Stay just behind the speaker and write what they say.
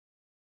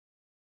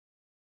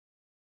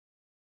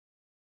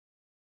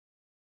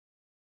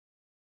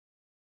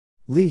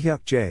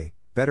Hyuk-jae,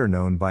 better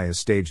known by his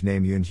stage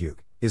name Eunhyuk,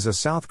 is a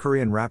South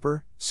Korean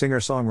rapper,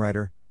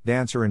 singer-songwriter,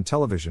 dancer and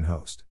television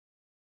host.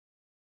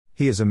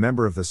 He is a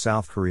member of the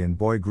South Korean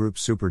boy group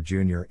Super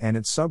Junior and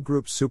its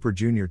subgroups Super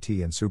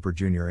Junior-D and Super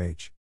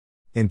Junior-H.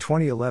 In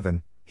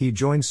 2011, he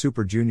joined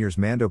Super Junior's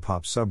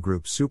Mandopop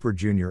subgroup Super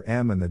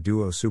Junior-M and the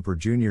duo Super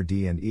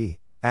Junior-D&E,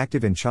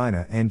 active in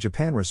China and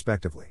Japan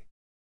respectively.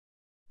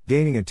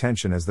 Gaining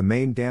attention as the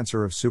main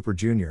dancer of Super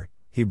Junior,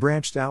 he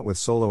branched out with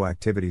solo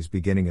activities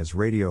beginning as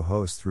radio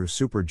host through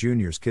Super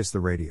Junior's Kiss the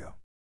Radio.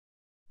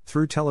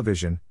 Through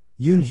television,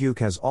 Eunhyuk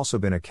has also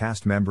been a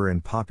cast member in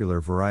popular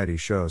variety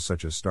shows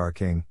such as Star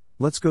King,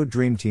 Let's Go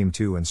Dream Team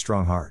 2 and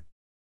Strong Heart.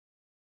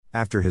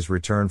 After his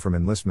return from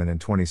enlistment in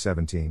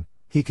 2017,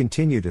 he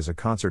continued as a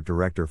concert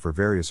director for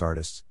various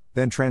artists,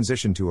 then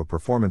transitioned to a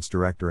performance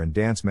director and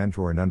dance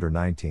mentor in Under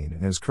 19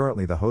 and is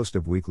currently the host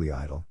of Weekly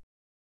Idol.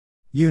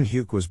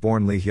 Eunhyuk was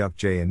born Lee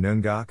Hyuk-jae in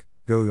Eunhyuk,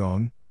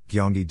 Goyang,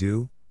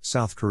 Gyeonggi-do,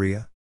 South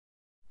Korea.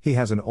 He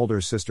has an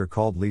older sister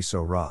called Lee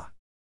So-ra.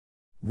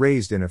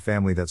 Raised in a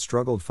family that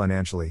struggled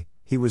financially,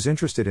 he was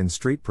interested in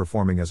street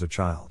performing as a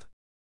child.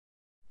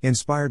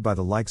 Inspired by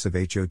the likes of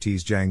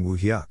HOT's Jang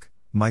Woo-hyuk,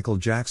 Michael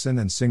Jackson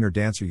and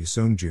singer-dancer Yoo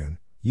Seung-joon,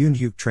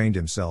 Eunhyuk trained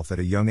himself at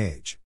a young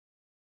age.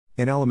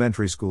 In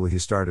elementary school he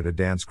started a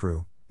dance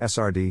crew,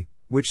 SRD,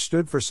 which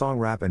stood for Song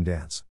Rap and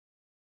Dance.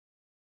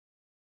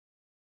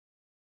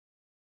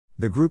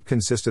 The group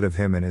consisted of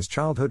him and his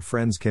childhood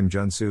friends Kim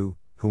Jun-soo,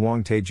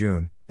 Hwang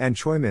Tae-jun, and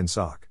Choi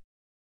Min-sok.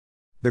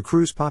 The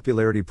crew's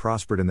popularity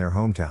prospered in their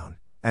hometown,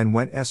 and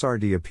when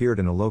SRD appeared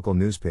in a local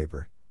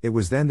newspaper, it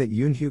was then that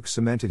Eunhyuk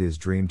cemented his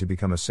dream to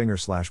become a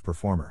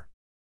singer/performer.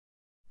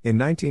 In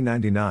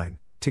 1999,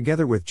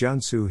 together with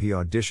Jun-soo he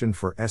auditioned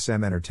for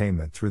SM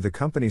Entertainment through the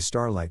company's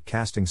Starlight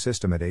casting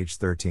system at age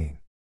 13.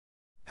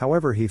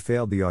 However, he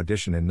failed the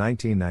audition in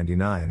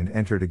 1999 and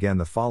entered again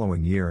the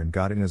following year and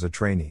got in as a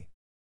trainee.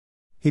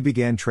 He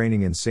began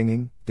training in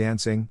singing,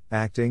 dancing,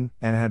 acting,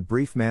 and had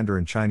brief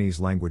Mandarin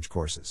Chinese language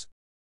courses.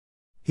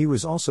 He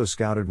was also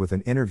scouted with an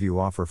interview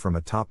offer from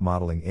a top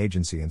modeling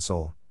agency in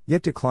Seoul,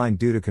 yet declined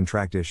due to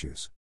contract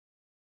issues.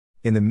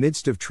 In the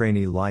midst of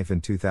trainee life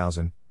in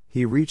 2000,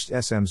 he reached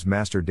SM's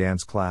master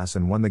dance class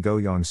and won the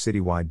Goyang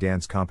citywide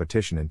dance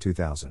competition in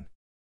 2000.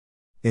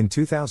 In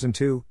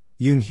 2002,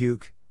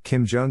 Eunhyuk,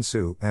 Kim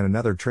Jun-soo, and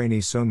another trainee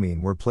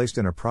Seungmin were placed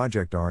in a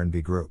project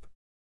R&B group.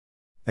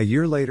 A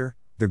year later,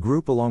 the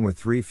group along with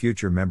 3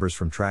 future members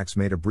from tracks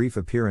made a brief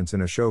appearance in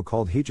a show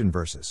called Hyuk-jae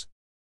vs.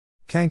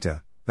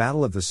 Kangta,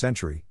 Battle of the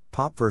Century,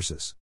 Pop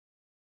vs.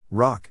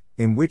 Rock,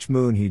 in which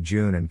Moon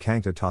Hee-jun and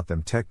Kangta taught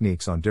them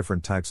techniques on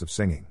different types of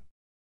singing.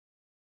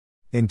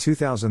 In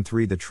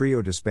 2003 the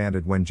trio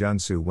disbanded when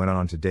Jun-soo went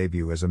on to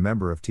debut as a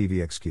member of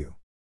TVXQ.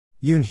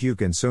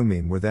 Eunhyuk and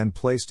Seungmin were then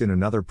placed in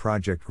another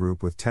project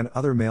group with 10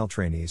 other male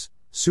trainees,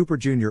 Super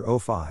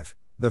Junior-05,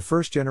 the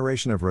first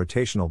generation of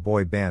rotational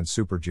boy band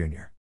Super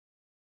Junior.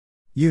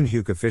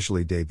 Eunhyuk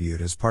officially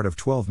debuted as part of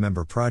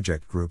 12-member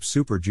project group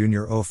Super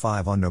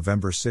Junior-05 on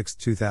November 6,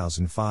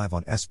 2005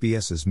 on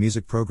SBS's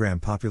music program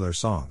Popular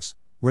Songs,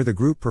 where the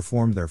group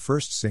performed their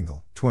first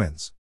single,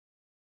 Twins.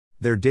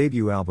 Their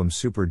debut album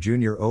Super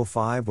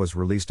Junior-05 was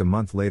released a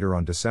month later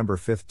on December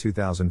 5,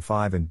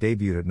 2005 and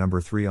debuted at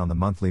number 3 on the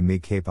monthly Me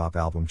K-pop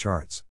album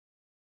charts.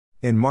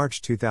 In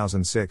March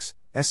 2006,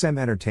 SM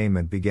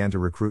Entertainment began to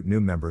recruit new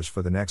members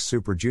for the next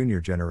Super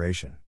Junior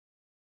generation.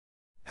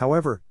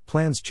 However,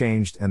 plans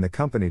changed and the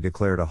company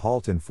declared a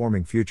halt in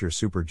forming future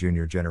Super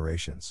Junior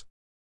generations.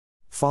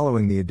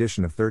 Following the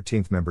addition of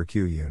 13th member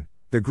Kyuhyun,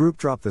 the group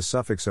dropped the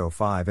suffix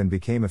 05 and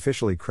became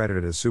officially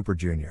credited as Super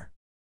Junior.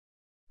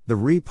 The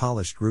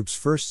re-polished group's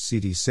first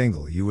CD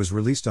single You was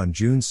released on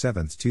June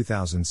 7,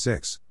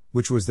 2006,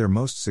 which was their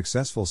most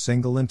successful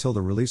single until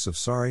the release of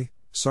Sorry,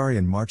 Sorry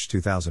in March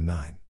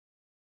 2009.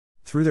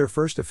 Through their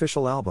first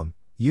official album,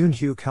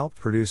 Eunhyuk helped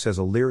produce as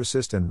a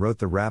lyricist and wrote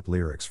the rap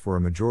lyrics for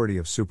a majority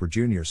of Super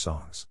Junior's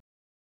songs.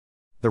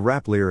 The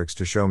rap lyrics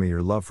to Show Me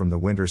Your Love from the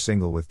Winter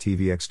single with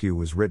TVXQ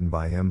was written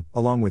by him,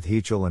 along with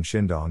Heechul and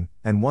Shindong,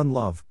 and One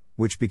Love,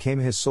 which became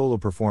his solo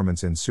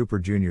performance in Super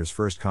Junior's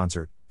first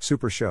concert,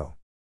 Super Show.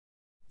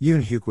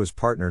 Eunhyuk was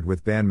partnered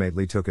with bandmate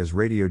Lee Took as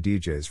radio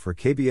DJs for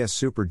KBS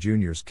Super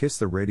Junior's Kiss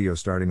the Radio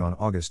starting on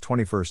August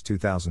 21,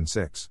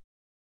 2006.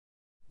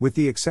 With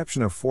the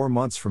exception of 4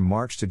 months from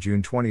March to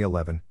June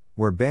 2011,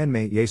 where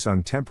bandmate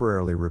Yaesung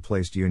temporarily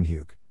replaced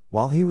Eunhyuk,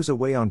 while he was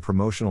away on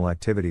promotional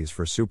activities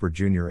for Super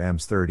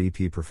Junior-M's third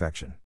EP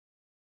Perfection.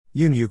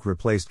 Eunhyuk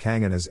replaced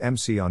Kangin as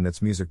MC on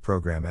its music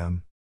program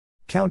M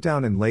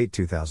Countdown in late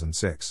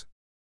 2006.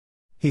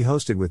 He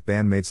hosted with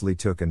bandmates Lee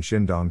Took and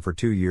Shindong for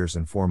 2 years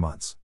and 4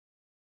 months.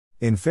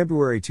 In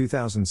February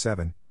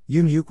 2007,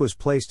 Eunhyuk was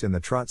placed in the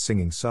trot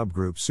singing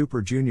subgroup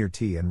Super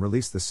Junior-T and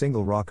released the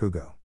single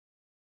Rakugo.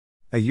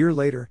 A year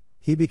later,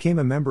 he became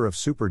a member of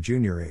Super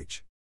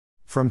Junior-H.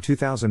 From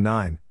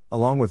 2009,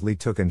 along with Lee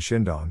Took and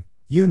Shindong,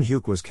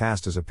 Eunhyuk was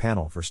cast as a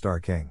panel for Star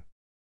King.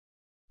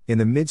 In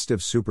the midst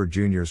of Super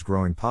Junior's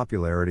growing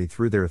popularity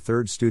through their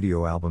third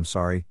studio album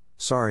Sorry,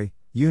 Sorry,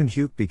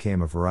 Eunhyuk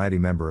became a variety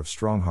member of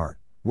Strong Heart,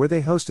 where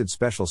they hosted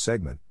special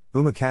segment,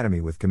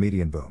 Academy with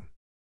comedian Boom.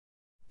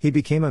 He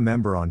became a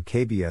member on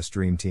KBS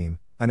Dream Team,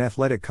 an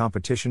athletic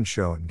competition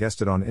show, and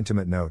guested on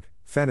Intimate Note,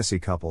 Fantasy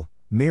Couple,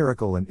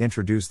 Miracle, and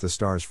Introduced the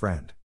Star's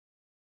Friend.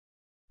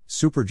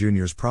 Super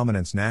Junior's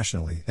prominence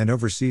nationally and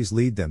overseas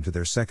lead them to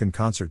their second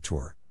concert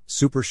tour,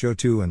 Super Show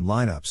 2, and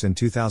lineups in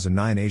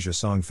 2009 Asia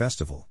Song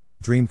Festival,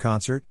 Dream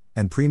Concert,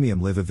 and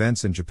Premium Live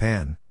events in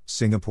Japan,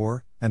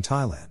 Singapore, and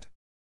Thailand.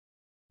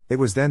 It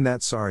was then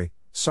that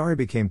Sorry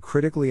became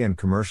critically and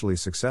commercially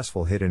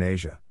successful hit in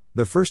Asia,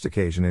 the first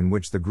occasion in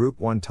which the group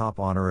won top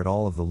honor at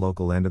all of the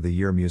local end of the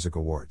year music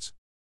awards.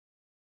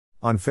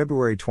 On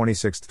February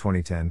 26,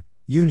 2010,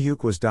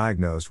 Eunhyuk was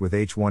diagnosed with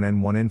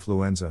H1N1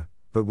 influenza,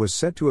 but was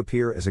set to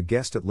appear as a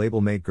guest at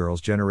labelmate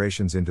Girls'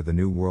 Generation's Into the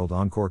New World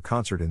Encore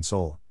concert in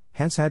Seoul,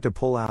 hence had to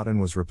pull out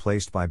and was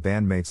replaced by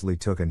bandmates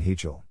Hyuk and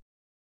Hyuk-jae.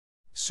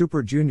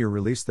 Super Junior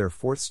released their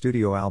fourth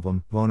studio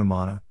album,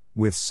 Bonamana,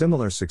 with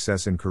similar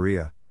success in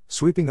Korea,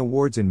 sweeping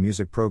awards in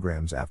music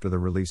programs after the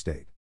release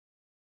date.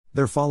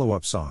 Their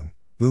follow-up song,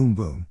 Boom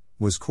Boom,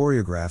 was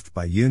choreographed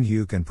by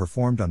Eunhyuk and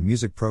performed on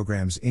music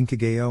programs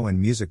Inkageo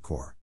and Music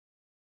Core.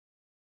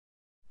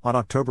 On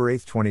October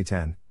 8,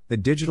 2010, the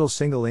digital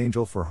single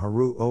Angel for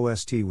Haru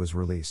OST was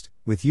released,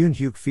 with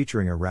Eunhyuk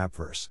featuring a rap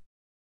verse.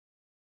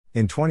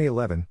 In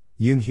 2011,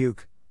 Eunhyuk,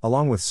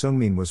 along with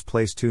Seungmin, was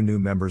placed two new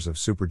members of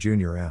Super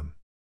Junior-M.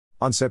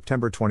 On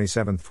September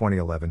 27,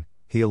 2011,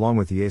 he along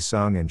with Ye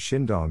Sung and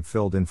Shindong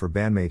filled in for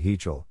bandmate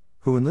Hyuk-jae,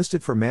 who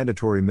enlisted for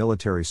mandatory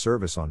military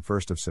service on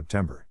 1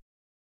 September.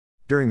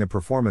 During the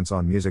performance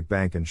on Music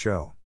Bank and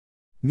Show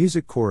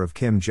Music Core of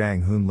Kim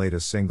Jang-hoon's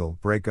latest single,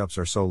 Breakups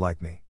Are So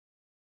Like Me,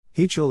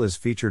 Hyuk-jae is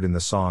featured in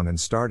the song and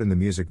starred in the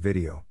music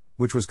video,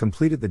 which was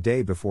completed the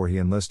day before he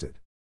enlisted.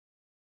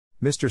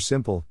 Mr.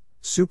 Simple,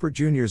 Super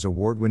Junior's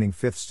award-winning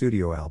fifth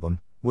studio album,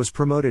 was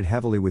promoted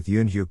heavily with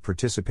Eunhyuk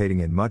participating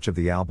in much of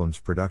the album's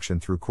production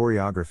through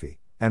choreography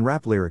and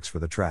rap lyrics for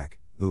the track,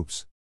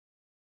 Oops.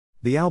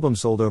 The album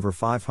sold over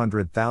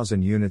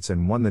 500,000 units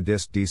and won the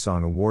Disc D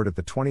Song Award at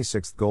the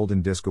 26th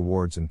Golden Disc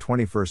Awards and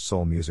 21st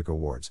Seoul Music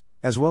Awards,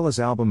 as well as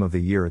Album of the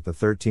Year at the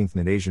 13th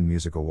NIT Asian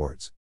Music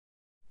Awards.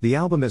 The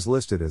album is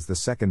listed as the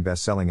second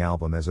best-selling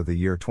album as of the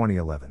year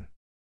 2011.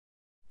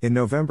 In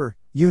November,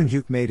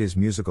 Eunhyuk made his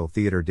musical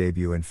theater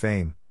debut in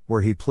Fame,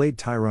 where he played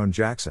Tyrone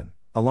Jackson,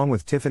 along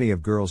with Tiffany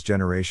of Girls'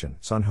 Generation,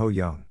 Sun Ho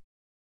Young,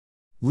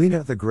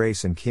 Lena the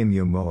Grace, and Kim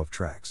Young Mo of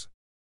Tracks.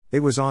 It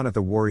was on at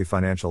the Warri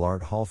Financial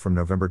Art Hall from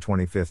November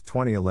 25,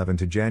 2011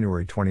 to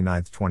January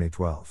 29,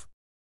 2012.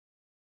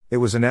 It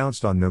was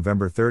announced on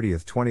November 30,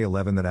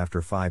 2011 that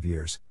after 5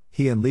 years,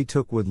 he and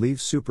Hyuk would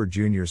leave Super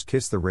Junior's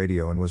Kiss the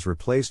Radio and was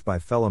replaced by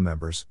fellow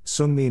members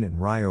Seungmin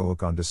and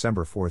Ryo-ok on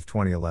December 4,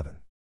 2011.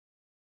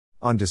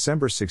 On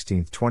December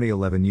 16,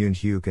 2011,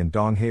 Eunhyuk and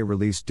Donghae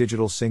released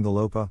digital single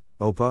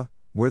Oppa,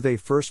 where they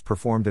first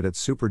performed it at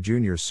Super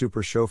Junior's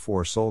Super Show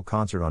 4 Seoul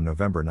concert on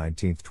November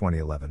 19,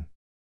 2011.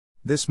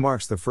 This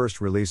marks the first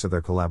release of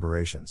their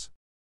collaborations.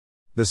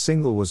 The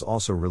single was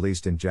also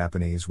released in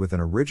Japanese with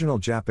an original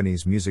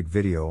Japanese music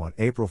video on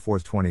April 4,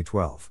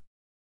 2012.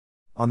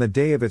 On the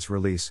day of its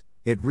release,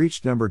 it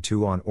reached number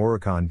 2 on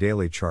Oricon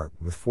Daily Chart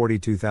with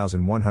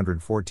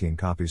 42,114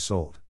 copies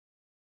sold.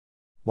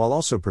 While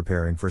also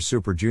preparing for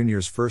Super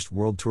Junior's first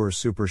world tour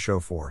Super Show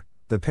 4,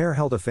 the pair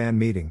held a fan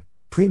meeting,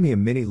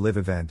 Premium Mini Live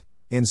event,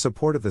 in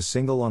support of the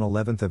single on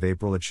 11th of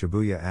April at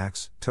Shibuya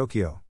AXE,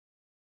 Tokyo.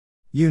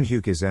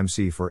 Eunhyuk is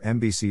MC for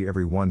MBC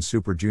Every One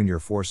Super Junior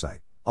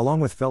Foresight,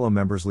 along with fellow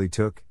members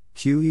Hyuk,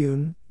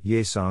 Kyu-eun,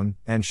 Ye Sung,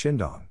 and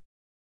Shindong.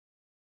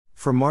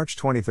 From March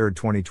 23,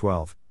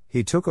 2012,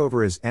 he took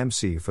over as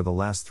MC for the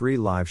last 3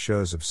 live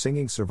shows of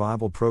singing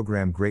survival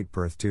program Great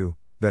Birth 2,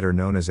 better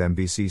known as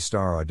MBC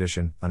Star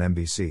Audition, on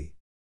MBC.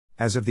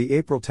 As of the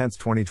April 10,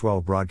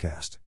 2012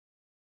 broadcast.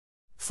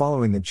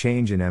 Following the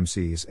change in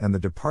MCs and the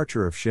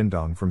departure of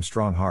Shindong from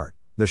Strong Heart,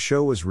 the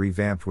show was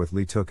revamped with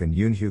Hyuk and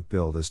Eunhyuk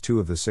billed as 2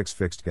 of the 6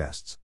 fixed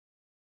guests.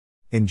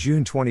 In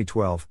June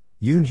 2012,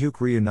 Eunhyuk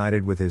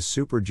reunited with his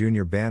Super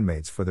Junior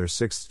bandmates for their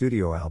 6th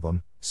studio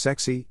album,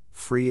 Sexy,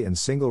 Free, and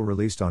single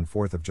released on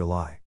 4th of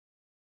July.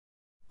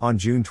 On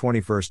June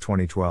 21,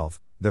 2012,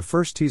 the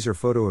first teaser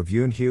photo of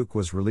Eunhyuk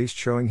was released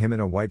showing him in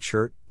a white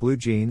shirt, blue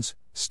jeans,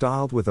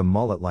 styled with a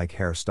mullet-like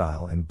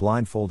hairstyle and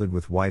blindfolded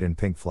with white and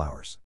pink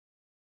flowers.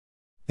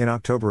 In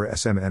October,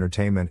 SM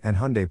Entertainment and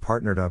Hyundai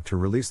partnered up to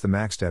release the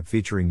Maxstep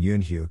featuring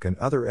Eunhyuk and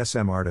other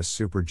SM artists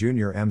Super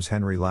Junior-M's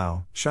Henry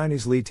Lau,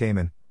 SHINee's Lee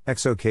Taemin,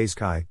 EXO-K's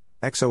Kai,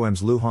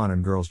 EXO-M's Luhan,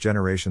 and Girls'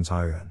 Generation's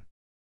Hyun.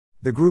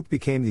 The group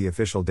became the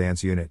official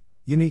dance unit,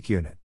 Unique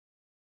Unit.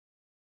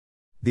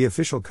 The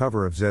official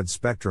cover of Zed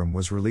Spectrum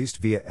was released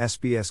via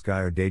SBS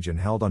Gayo Daejin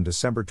held on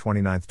December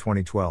 29,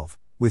 2012,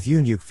 with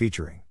Eunhyuk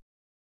featuring.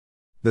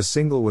 The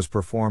single was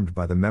performed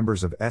by the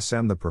members of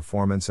SM The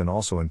Performance and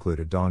also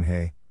included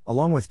Donghae,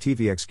 along with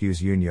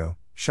TVXQ's Eunhyuk,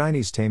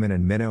 SHINee's Taemin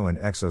and Minho, and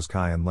EXO's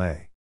Kai and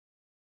Lay.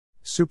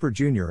 Super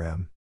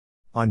Junior-M.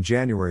 On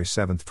January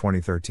 7,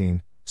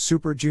 2013,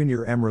 Super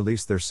Junior-M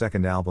released their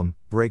second album,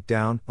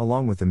 Breakdown,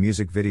 along with the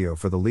music video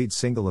for the lead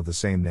single of the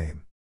same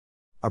name.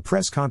 A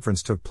press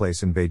conference took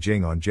place in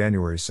Beijing on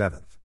January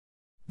 7.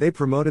 They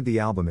promoted the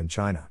album in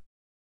China.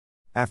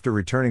 After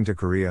returning to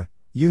Korea,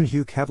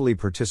 Eunhyuk heavily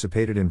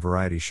participated in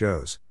variety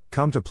shows,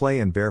 Come to Play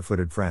and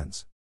Barefooted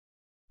Friends.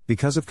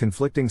 Because of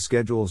conflicting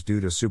schedules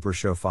due to Super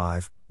Show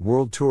 5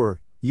 World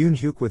Tour,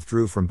 Eunhyuk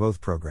withdrew from both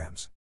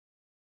programs.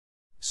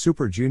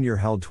 Super Junior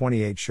held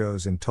 28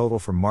 shows in total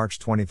from March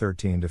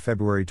 2013 to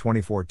February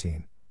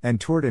 2014,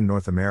 and toured in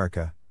North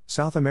America,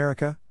 South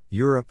America,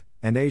 Europe,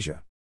 and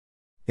Asia.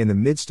 In the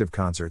midst of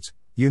concerts,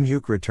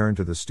 Eunhyuk returned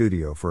to the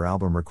studio for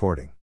album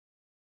recording.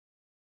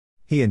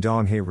 He and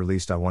Dong-hae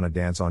released I Wanna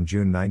Dance on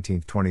June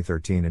 19,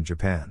 2013 in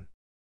Japan.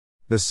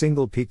 The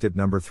single peaked at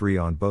number 3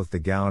 on both the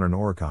Gaon and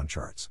Oricon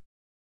charts.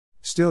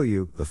 Still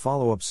You, the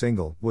follow-up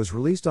single, was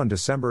released on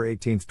December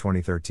 18,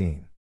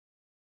 2013.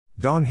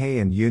 Dong-hae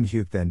and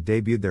Eunhyuk then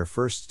debuted their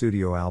first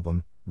studio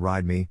album,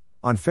 Ride Me,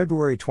 on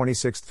February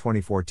 26,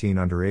 2014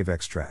 under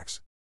Avex Tracks.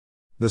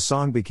 The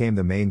song became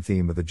the main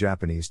theme of the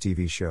Japanese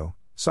TV show,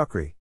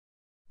 Sukri.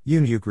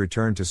 Eunhyuk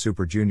returned to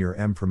Super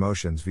Junior-M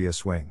promotions via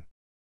Swing.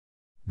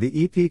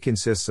 The EP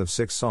consists of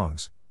 6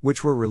 songs,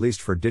 which were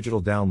released for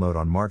digital download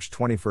on March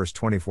 21,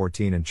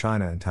 2014 in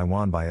China and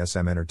Taiwan by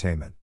SM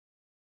Entertainment.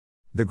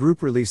 The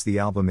group released the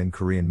album in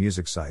Korean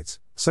music sites,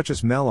 such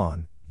as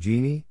Melon,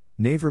 Genie,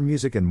 Naver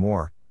Music and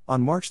more,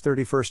 on March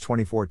 31,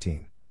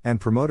 2014, and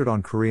promoted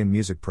on Korean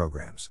music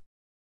programs.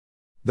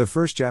 The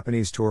first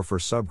Japanese tour for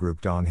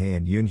subgroup Dong-hae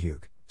and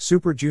Eunhyuk,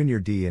 Super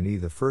Junior-D&E,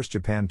 the first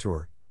Japan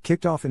tour,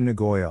 kicked off in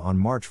Nagoya on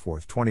March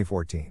 4,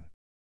 2014.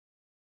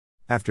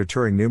 After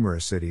touring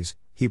numerous cities,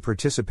 he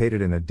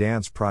participated in a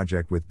dance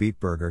project with Beat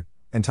Burger,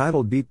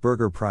 entitled Beat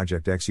Burger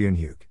Project X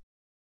Eunhyuk.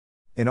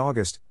 In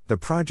August, the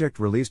project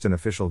released an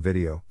official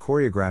video,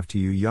 choreographed to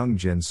Young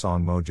Jin's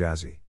song Mo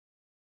Jazzy.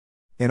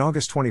 In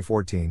August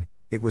 2014,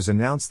 it was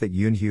announced that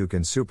Eunhyuk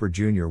and Super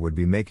Junior would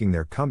be making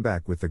their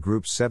comeback with the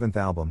group's 7th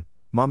album,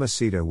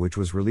 Mamacita, which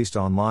was released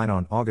online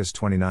on August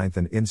 29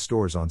 and in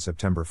stores on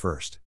September 1.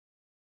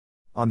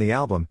 On the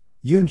album,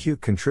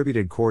 Eunhyuk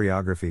contributed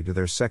choreography to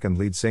their second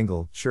lead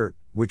single, Shirt,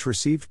 which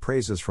received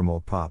praises from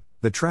Old Pop.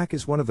 The track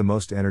is one of the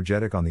most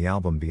energetic on the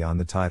album beyond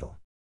the title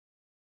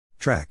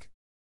track.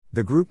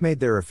 The group made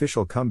their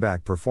official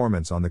comeback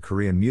performance on the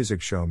Korean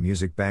music show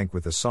Music Bank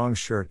with the songs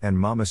Shirt and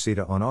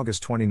Mamacita on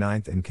August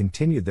 29 and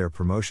continued their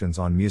promotions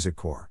on Music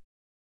Core.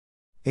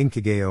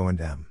 Inkageo and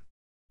M.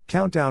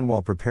 Countdown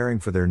while preparing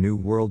for their new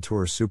world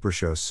tour Super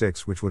Show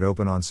 6, which would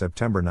open on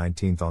September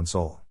 19 on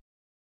Seoul.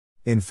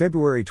 In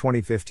February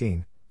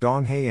 2015,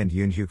 Dong-hae and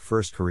Eunhyuk's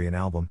first Korean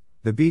album,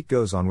 The Beat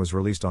Goes On, was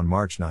released on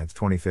March 9,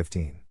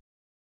 2015.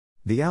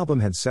 The album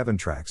had 7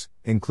 tracks,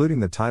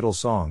 including the title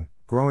song,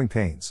 Growing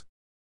Pains.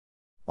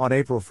 On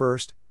April 1,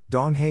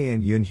 Dong-hae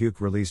and Eunhyuk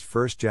released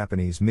first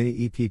Japanese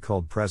mini EP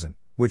called Present,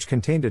 which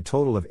contained a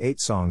total of 8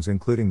 songs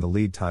including the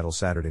lead title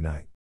Saturday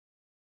Night.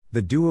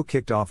 The duo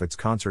kicked off its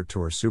concert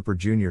tour Super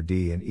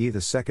Junior-D&E,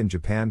 the second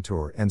Japan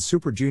tour, and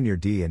Super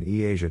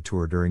Junior-D&E Asia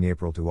tour during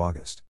April to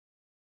August.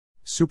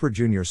 Super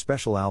Junior's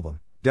special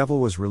album, Devil,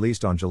 was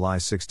released on July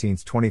 16,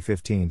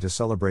 2015 to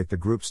celebrate the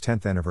group's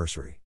 10th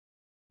anniversary.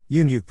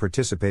 Eunhyuk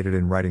participated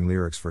in writing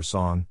lyrics for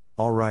song,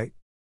 All Right.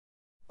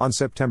 On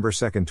September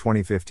 2,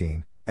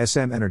 2015,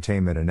 SM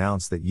Entertainment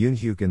announced that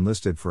Eunhyuk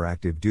enlisted for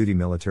active duty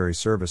military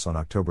service on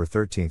October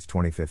 13,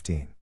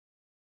 2015.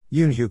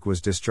 Eunhyuk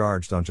was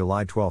discharged on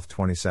July 12,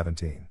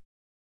 2017.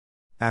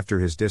 After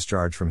his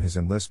discharge from his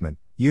enlistment,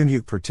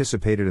 Eunhyuk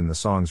participated in the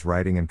song's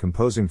writing and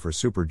composing for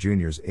Super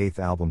Junior's 8th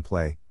album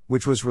Play,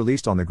 which was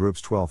released on the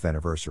group's 12th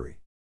anniversary.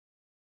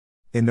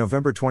 In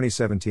November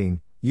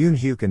 2017,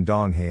 Eunhyuk and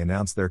Dong-hae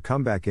announced their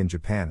comeback in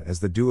Japan as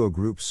the duo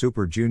group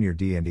Super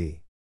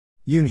Junior-D&E.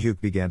 Eunhyuk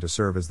began to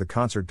serve as the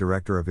concert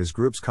director of his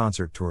group's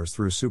concert tours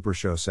through Super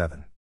Show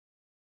 7.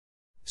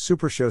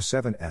 Super Show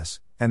 7S,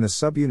 and the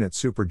subunit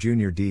Super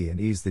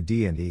Junior-D&E's the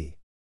D&E.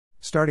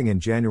 Starting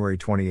in January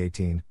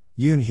 2018,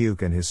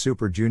 Eunhyuk and his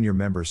Super Junior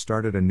members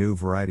started a new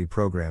variety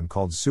program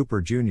called Super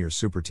Junior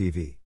Super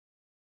TV.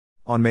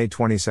 On May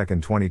 22,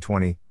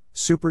 2020,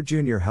 Super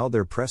Junior held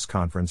their press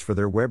conference for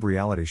their web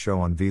reality show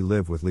on V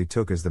Live with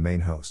Lee-tuk as the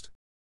main host.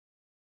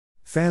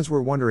 Fans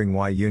were wondering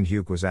why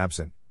Eunhyuk was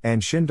absent,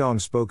 and Shindong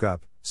spoke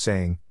up,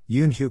 saying,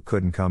 Eunhyuk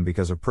couldn't come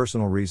because of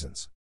personal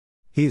reasons.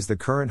 He is the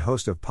current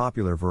host of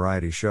popular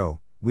variety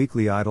show,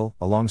 Weekly Idol,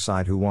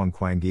 alongside Hwang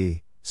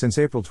Kwang-gi, since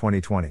April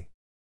 2020.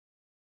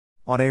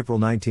 On April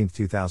 19,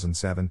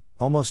 2007,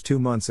 almost 2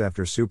 months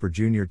after Super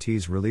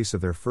Junior-T's release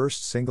of their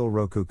first single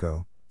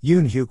Rokuko,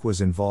 Eunhyuk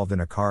was involved in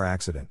a car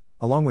accident,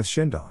 along with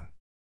Shindong,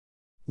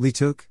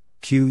 Lee-tuk,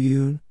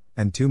 Kyu-yoon,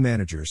 and 2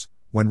 managers,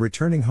 when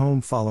returning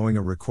home following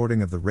a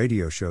recording of the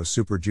radio show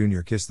Super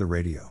Junior Kiss the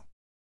Radio.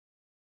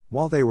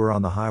 While they were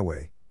on the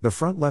highway, the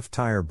front left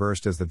tire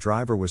burst as the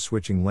driver was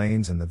switching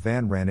lanes and the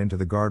van ran into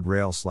the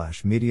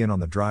guardrail/median on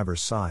the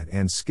driver's side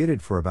and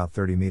skidded for about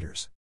 30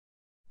 meters.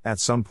 At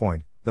some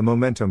point, the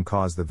momentum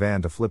caused the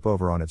van to flip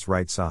over on its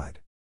right side.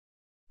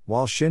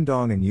 While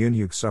Shindong and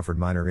Eunhyuk suffered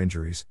minor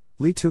injuries,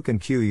 Lee-tuk and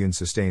Kyu-yoon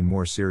sustained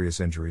more serious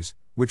injuries,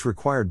 which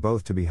required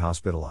both to be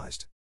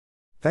hospitalized.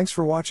 Thanks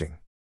for watching.